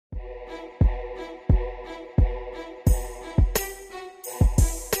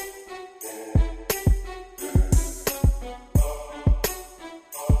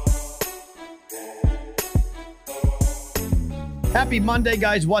Happy Monday,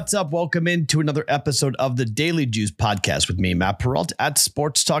 guys. What's up? Welcome into another episode of the Daily Juice podcast with me, Matt Perrault at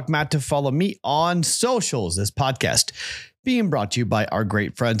Sports Talk Matt. To follow me on socials, this podcast being brought to you by our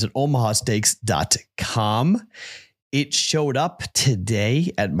great friends at omahasteaks.com. It showed up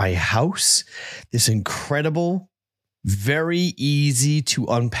today at my house. This incredible, very easy to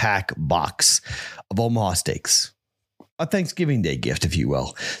unpack box of Omaha Steaks. A Thanksgiving Day gift, if you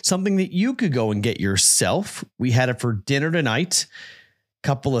will. Something that you could go and get yourself. We had it for dinner tonight.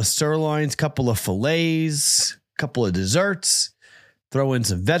 Couple of sirloins, couple of fillets, couple of desserts. Throw in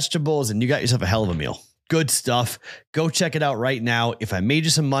some vegetables, and you got yourself a hell of a meal. Good stuff. Go check it out right now. If I made you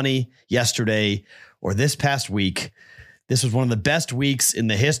some money yesterday or this past week, this was one of the best weeks in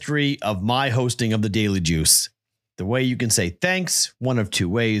the history of my hosting of the Daily Juice. The way you can say thanks, one of two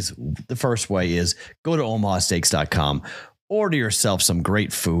ways. The first way is go to omahasteaks.com, order yourself some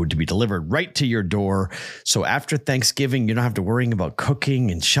great food to be delivered right to your door. So after Thanksgiving, you don't have to worry about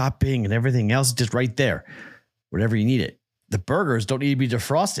cooking and shopping and everything else. Just right there, whatever you need it. The burgers don't need to be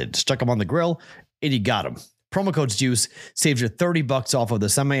defrosted. Stuck them on the grill and you got them. Promo code JUICE saves you $30 off of the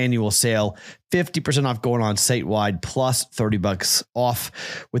semi-annual sale, 50% off going on site-wide, plus $30 off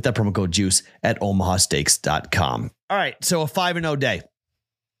with that promo code JUICE at omahasteaks.com. All right, so a 5-0 day.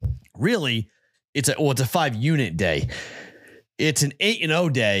 Really, it's a 5-unit day. It's an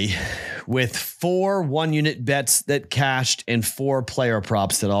 8-0 day with 4 one-unit bets that cashed and 4 player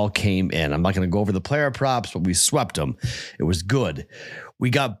props that all came in. I'm not going to go over the player props, but we swept them. It was good. We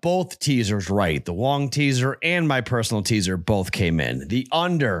got both teasers right. The Wong teaser and my personal teaser both came in. The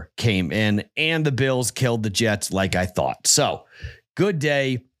under came in, and the Bills killed the Jets like I thought. So, good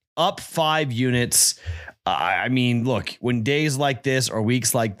day, up 5 units. I mean, look, when days like this or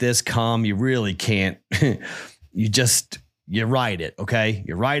weeks like this come, you really can't. You ride it, okay?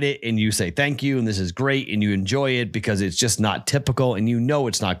 You ride it and you say thank you, and this is great, and you enjoy it because it's just not typical, and you know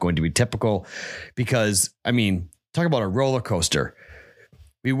it's not going to be typical because, I mean, talk about a roller coaster.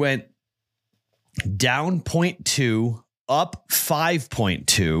 We went down 0.2, up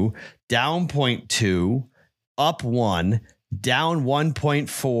 5.2, down 0.2, up 1, down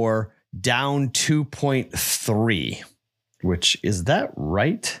 1.4, down 2.3, which is that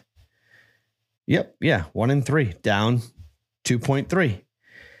right? Yep. Yeah. 1 and 3, down 2.3,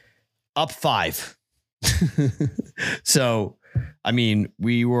 up 5. So, I mean,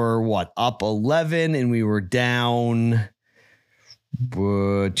 we were up 11 and we were down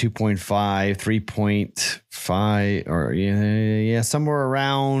 2.5, 3.5, or yeah, somewhere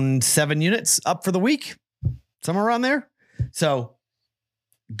around 7 units up for the week, somewhere around there. So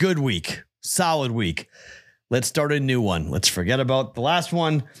good week, solid week. Let's start a new one. Let's forget about the last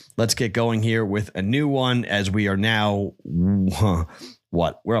one. Let's get going here with a new one as we are now,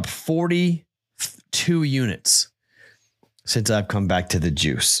 we're up 42 units since I've come back to the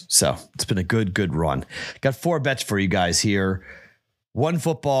juice. So it's been a good run. Got 4 bets for you guys here. 1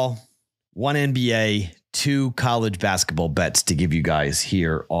 football, 1 NBA, 2 college basketball bets to give you guys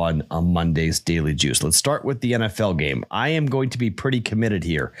here on a Monday's Daily Juice. Let's start with the NFL game. I am going to be pretty committed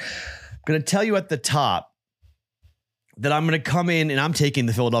here. I'm going to tell you at the top that I'm going to come in and I'm taking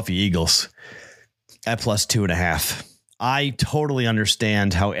the Philadelphia Eagles at plus 2.5. I totally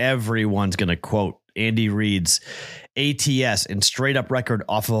understand how everyone's going to quote Andy Reid's ATS and straight up record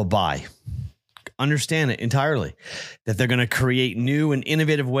off of a bye. Understand it entirely, that they're going to create new and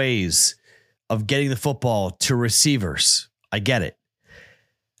innovative ways of getting the football to receivers. I get it.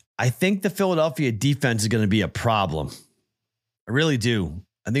 I think the Philadelphia defense is going to be a problem. I really do.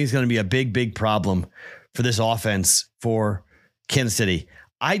 I think it's going to be a big problem for this offense for Kansas City.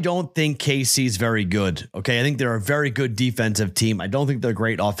 I don't think KC is very good. Okay. I think they're a very good defensive team. I don't think they're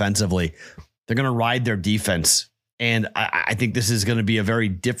great offensively. They're going to ride their defense. And I think this is going to be a very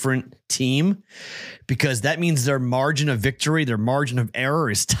different team because that means their margin of victory, their margin of error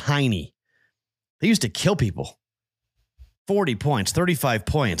is tiny. They used to kill people. 40 points, 35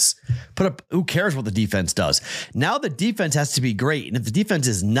 points. Put up, who cares what the defense does? Now the defense has to be great. And if the defense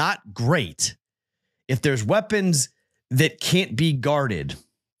is not great, if there's weapons that can't be guarded,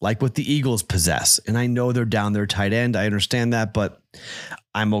 like what the Eagles possess, and I know they're down their tight end, I understand that, but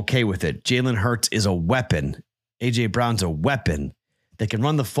I'm okay with it. Jalen Hurts is a weapon. A.J. Brown's a weapon that can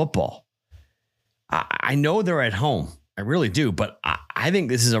run the football. I know they're at home. I really do. But I think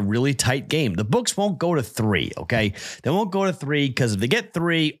this is a really tight game. The books won't go to 3. Okay. They won't go to 3 because if they get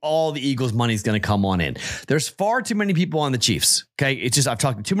 3, all the Eagles money is going to come on in. There's far too many people on the Chiefs. Okay. It's just, I've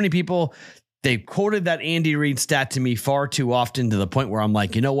talked to too many people. They quoted that Andy Reid stat to me far too often to the point where I'm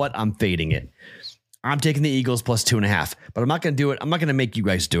like, you know what? I'm fading it. I'm taking the Eagles plus 2.5, but I'm not going to do it. I'm not going to make you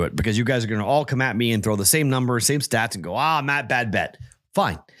guys do it because you guys are going to all come at me and throw the same numbers, same stats and go, Matt, bad bet.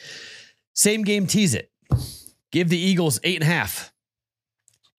 Fine. Same game, tease it. Give the Eagles 8.5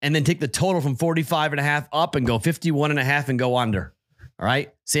 and then take the total from 45.5 up and go 51.5 and go under. All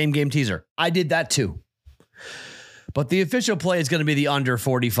right. Same game teaser. I did that too. But the official play is going to be the under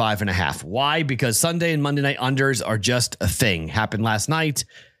 45.5. Why? Because Sunday and Monday night unders are just a thing. Happened last night.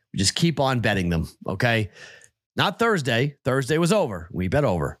 We just keep on betting them. Okay. Not Thursday. Thursday was over. We bet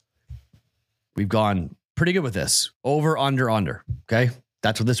over. We've gone pretty good with this. Over, under. Okay.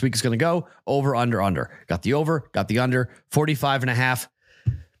 That's what this week is going to go. Over, under. Got the over, got the under, 45.5.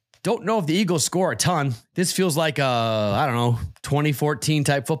 Don't know if the Eagles score a ton. This feels like I don't know, 2014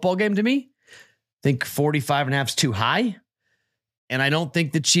 type football game to me. Think 45.5 is too high. And I don't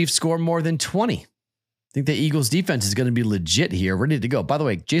think the Chiefs score more than 20. I think the Eagles defense is going to be legit here, ready to go. By the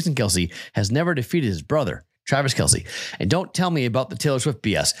way, Jason Kelce has never defeated his brother, Travis Kelce. And don't tell me about the Taylor Swift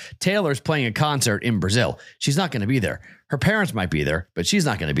BS. Taylor's playing a concert in Brazil. She's not going to be there. Her parents might be there, but she's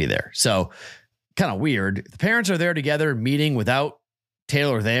not going to be there. So kind of weird. The parents are there together meeting without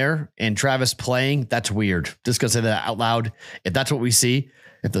Taylor there and Travis playing. That's weird. Just going to say that out loud. If that's what we see,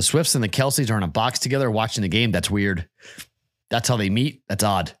 if the Swifts and the Kelces are in a box together watching the game, that's weird. That's how they meet. That's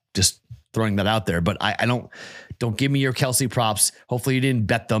odd. Just throwing that out there. But I don't give me your Kelce props. Hopefully you didn't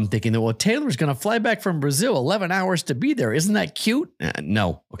bet them thinking that, well, Taylor's going to fly back from Brazil 11 hours to be there. Isn't that cute?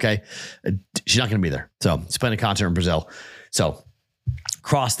 No. Okay. She's not going to be there. So she's playing a concert in Brazil. So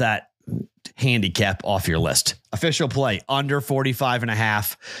cross that handicap off your list. Official play under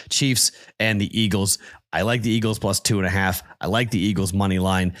 45.5 Chiefs and the Eagles. I like the Eagles plus 2.5. I like the Eagles money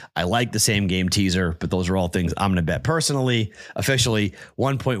line. I like the same game teaser, but those are all things I'm going to bet personally. Officially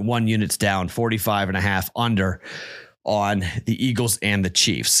 1.1 units down, 45.5 under on the Eagles and the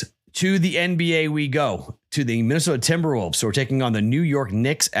Chiefs. To the NBA we go, to the Minnesota Timberwolves. So we're taking on the New York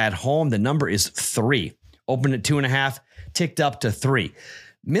Knicks at home. The number is 3. Opened at 2.5, ticked up to 3.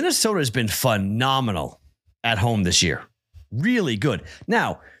 Minnesota has been phenomenal at home this year. Really good.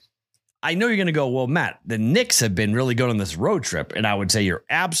 Now, I know you're going to go, well, Matt, the Knicks have been really good on this road trip. And I would say you're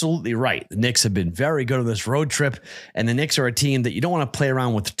absolutely right. The Knicks have been very good on this road trip. And the Knicks are a team that you don't want to play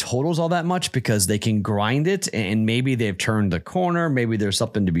around with totals all that much because they can grind it. And maybe they've turned the corner. Maybe there's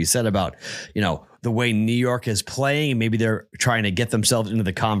something to be said about, the way New York is playing. Maybe they're trying to get themselves into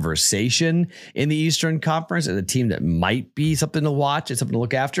the conversation in the Eastern Conference as a team that might be something to watch and something to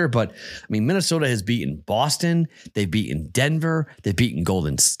look after. But I mean, Minnesota has beaten Boston. They've beaten Denver. They've beaten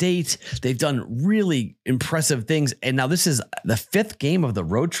Golden State. They've done really impressive things. And now this is the 5th game of the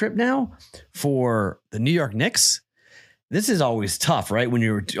road trip now for the New York Knicks. This is always tough, right? When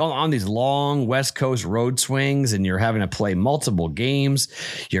you're on these long West Coast road swings and you're having to play multiple games,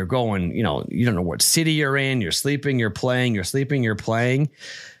 you're going, you don't know what city you're in, you're sleeping, you're playing, you're sleeping, you're playing.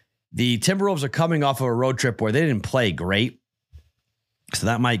 The Timberwolves are coming off of a road trip where they didn't play great. So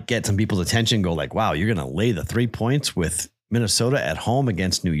that might get some people's attention, go like, wow, you're going to lay the 3 points with Minnesota at home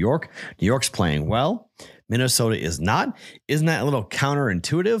against New York. New York's playing well. Minnesota is not. Isn't that a little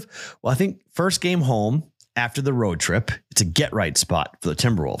counterintuitive? Well, I think first game home after the road trip, it's a get right spot for the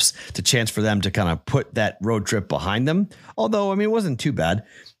Timberwolves. It's a chance for them to kind of put that road trip behind them. Although, I mean, it wasn't too bad.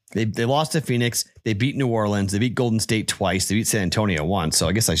 They lost to Phoenix. They beat New Orleans. They beat Golden State twice. They beat San Antonio once. So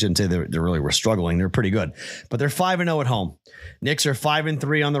I guess I shouldn't say they really were struggling. They're pretty good, but they're 5-0 at home. Knicks are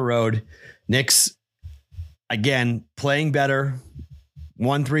 5-3 on the road. Knicks, again, playing better.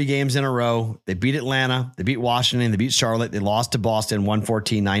 Won 3 games in a row. They beat Atlanta. They beat Washington. They beat Charlotte. They lost to Boston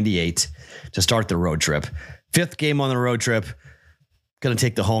 114-98 to start the road trip. 5th game on the road trip. Going to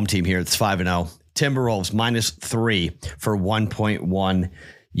take the home team here. It's 5-0. Timberwolves -3 for 1.1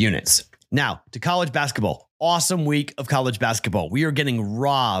 units. Now to college basketball. Awesome week of college basketball. We are getting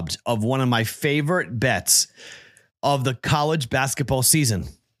robbed of one of my favorite bets of the college basketball season.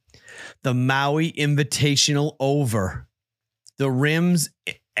 The Maui Invitational over. The rims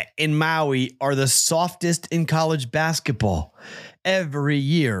in Maui are the softest in college basketball every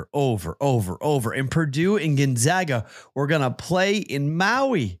year, over. And Purdue and Gonzaga were going to play in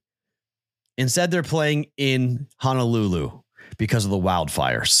Maui. Instead, they're playing in Honolulu because of the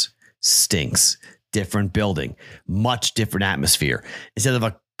wildfires. Stinks. Different building, much different atmosphere. Instead of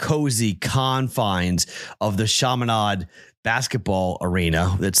a cozy confines of the Chaminade basketball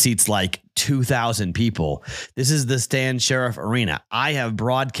arena that seats like 2,000 people. This is the Stan Sheriff Arena. I have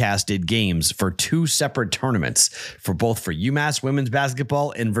broadcasted games for 2 separate tournaments for UMass women's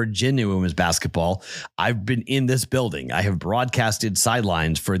basketball and Virginia women's basketball. I've been in this building. I have broadcasted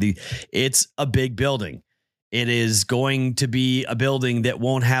sidelines for it's a big building. It is going to be a building that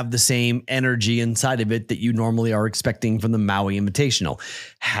won't have the same energy inside of it that you normally are expecting from the Maui Invitational.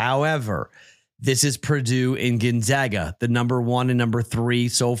 However, this is Purdue and Gonzaga, the number 1 and number 3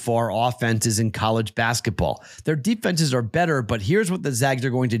 so far offenses in college basketball. Their defenses are better, but here's what the Zags are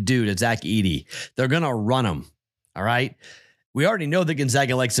going to do to Zach Edey. They're going to run them. All right. We already know that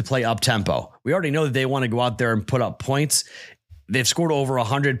Gonzaga likes to play up tempo. We already know that they want to go out there and put up points. They've scored over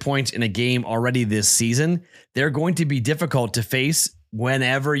 100 points in a game already this season. They're going to be difficult to face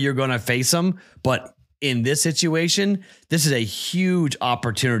whenever you're going to face them. But in this situation, this is a huge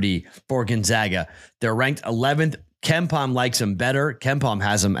opportunity for Gonzaga. They're ranked 11th. KenPom likes them better. KenPom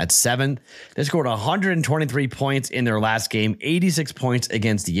has them at 7th. They scored 123 points in their last game, 86 points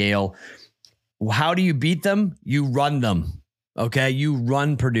against Yale. How do you beat them? You run them. Okay, you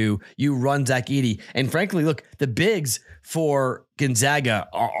run Purdue, you run Zach Edey. And frankly, look, the bigs for Gonzaga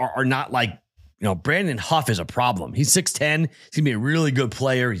are not like, Brandon Huff is a problem. He's 6'10". He's going to be a really good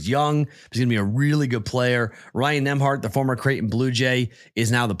player. He's young. He's going to be a really good player. Ryan Nembhard, the former Creighton Blue Jay,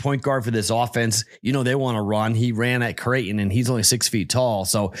 is now the point guard for this offense. They want to run. He ran at Creighton and he's only 6 feet tall.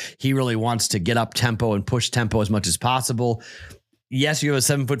 So he really wants to get up tempo and push tempo as much as possible. Yes, you have a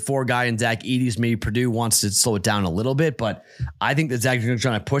 7'4" guy in Zach Edey's. Maybe Purdue wants to slow it down a little bit, but I think that Zach's going to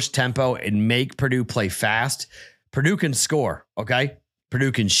try to push tempo and make Purdue play fast. Purdue can score, okay?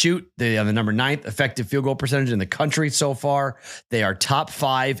 Purdue can shoot. They have the number 9th effective field goal percentage in the country so far. They are top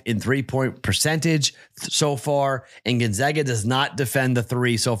 5 in 3-point percentage so far, and Gonzaga does not defend the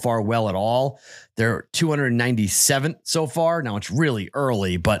 3 so far well at all. They're 297th so far. Now, it's really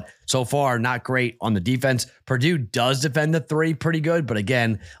early, but so far, not great on the defense. Purdue does defend the 3 pretty good, but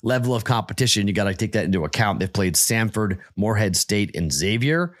again, level of competition, you got to take that into account. They've played Samford, Morehead State, and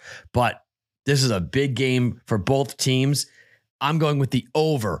Xavier, but this is a big game for both teams. I'm going with the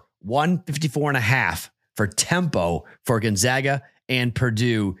over 154.5 for tempo for Gonzaga and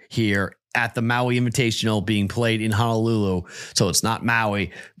Purdue here at the Maui Invitational being played in Honolulu. So it's not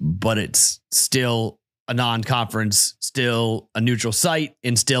Maui, but it's still a non-conference, still a neutral site,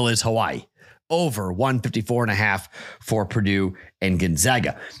 and still is Hawaii. Over 154.5 for Purdue and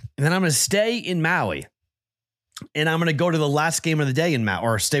Gonzaga. And then I'm going to stay in Maui. And I'm going to go to the last game of the day in Maui,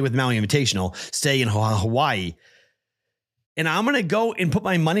 or stay with Maui Invitational, stay in Hawaii. And I'm going to go and put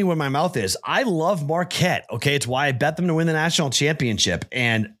my money where my mouth is. I love Marquette. Okay. It's why I bet them to win the national championship.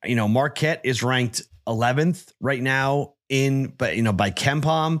 And, Marquette is ranked 11th right now by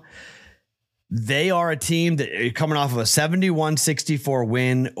KenPom. They are a team that are coming off of a 71-64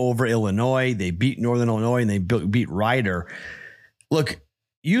 win over Illinois. They beat Northern Illinois and they beat Rider. Look,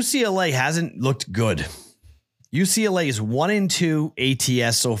 UCLA hasn't looked good. UCLA is 1-2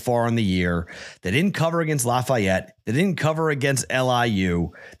 ATS so far in the year. They didn't cover against Lafayette. They didn't cover against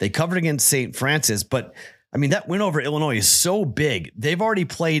LIU. They covered against St. Francis. But, that win over Illinois is so big. They've already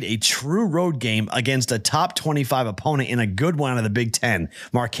played a true road game against a top 25 opponent in a good one out of the Big Ten.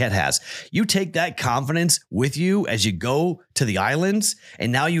 Marquette has. You take that confidence with you as you go to the islands,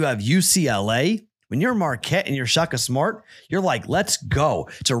 and now you have UCLA. When you're Marquette and you're Shaka Smart, you're like, let's go.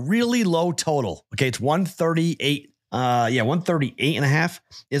 It's a really low total. Okay, it's 138. 138.5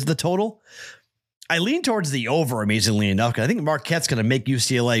 is the total. I lean towards the over, amazingly enough, because I think Marquette's going to make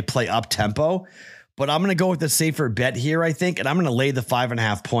UCLA play up tempo. But I'm going to go with the safer bet here, I think, and I'm going to lay the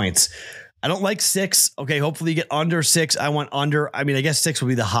 5.5 points. I don't like 6. Okay, hopefully you get under 6. I want under. I guess 6 will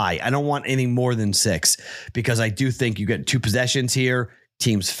be the high. I don't want anything more than 6 because I do think you get 2 possessions here.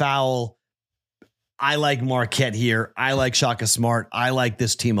 Teams foul. I like Marquette here. I like Shaka Smart. I like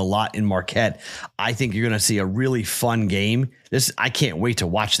this team a lot in Marquette. I think you're going to see a really fun game. I can't wait to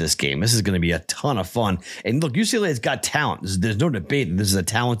watch this game. This is going to be a ton of fun. And look, UCLA has got talent. There's no debate that this is a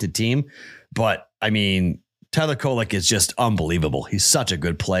talented team. But, Tyler Kolek is just unbelievable. He's such a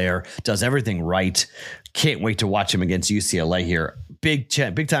good player. Does everything right. Can't wait to watch him against UCLA here. Big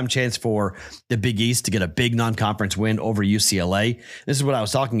time chance for the Big East to get a big non-conference win over UCLA. This is what I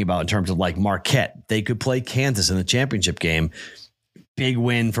was talking about in terms of like Marquette. They could play Kansas in the championship game. Big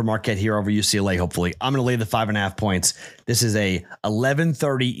win for Marquette here over UCLA, hopefully. I'm going to lay the 5.5 points. This is a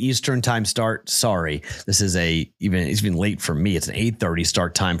 11:30 Eastern time start. Sorry. This is it's even late for me. It's an 8:30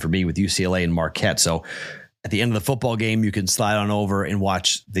 start time for me with UCLA and Marquette. So at the end of the football game, you can slide on over and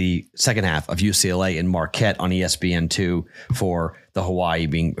watch the second half of UCLA and Marquette on ESPN2 for the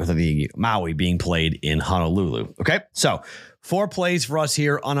Maui being played in Honolulu. Okay. So 4 plays for us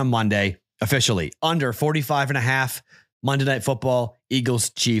here on a Monday, officially under 45.5 Monday Night Football,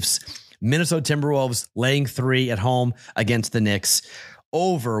 Eagles, Chiefs, Minnesota Timberwolves laying 3 at home against the Knicks.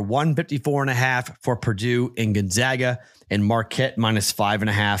 over 154.5 for Purdue and Gonzaga, and Marquette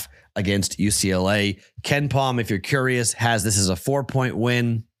 -5.5 against UCLA. Ken Palm, if you're curious, has this as a 4-point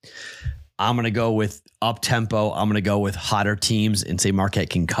win. I'm going to go with up tempo. I'm going to go with hotter teams and say Marquette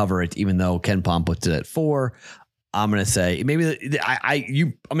can cover it, even though Ken Palm puts it at 4. I'm going to say maybe I'm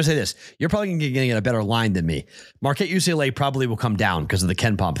going to say this. You're probably going to get a better line than me. Marquette UCLA probably will come down because of the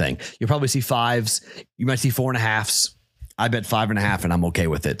Ken Palm thing. You'll probably see 5s. You might see 4.5s. I bet 5.5 and I'm okay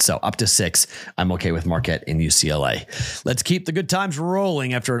with it. So up to 6, I'm okay with Marquette and UCLA. Let's keep the good times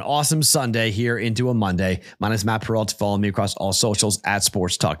rolling after an awesome Sunday here into a Monday. My name is Matt Perrault. Follow me across all socials at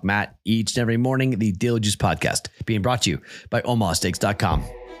Sports Talk Matt each and every morning. The Daily Juice Podcast being brought to you by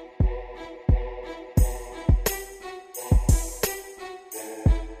OmahaSteaks.com.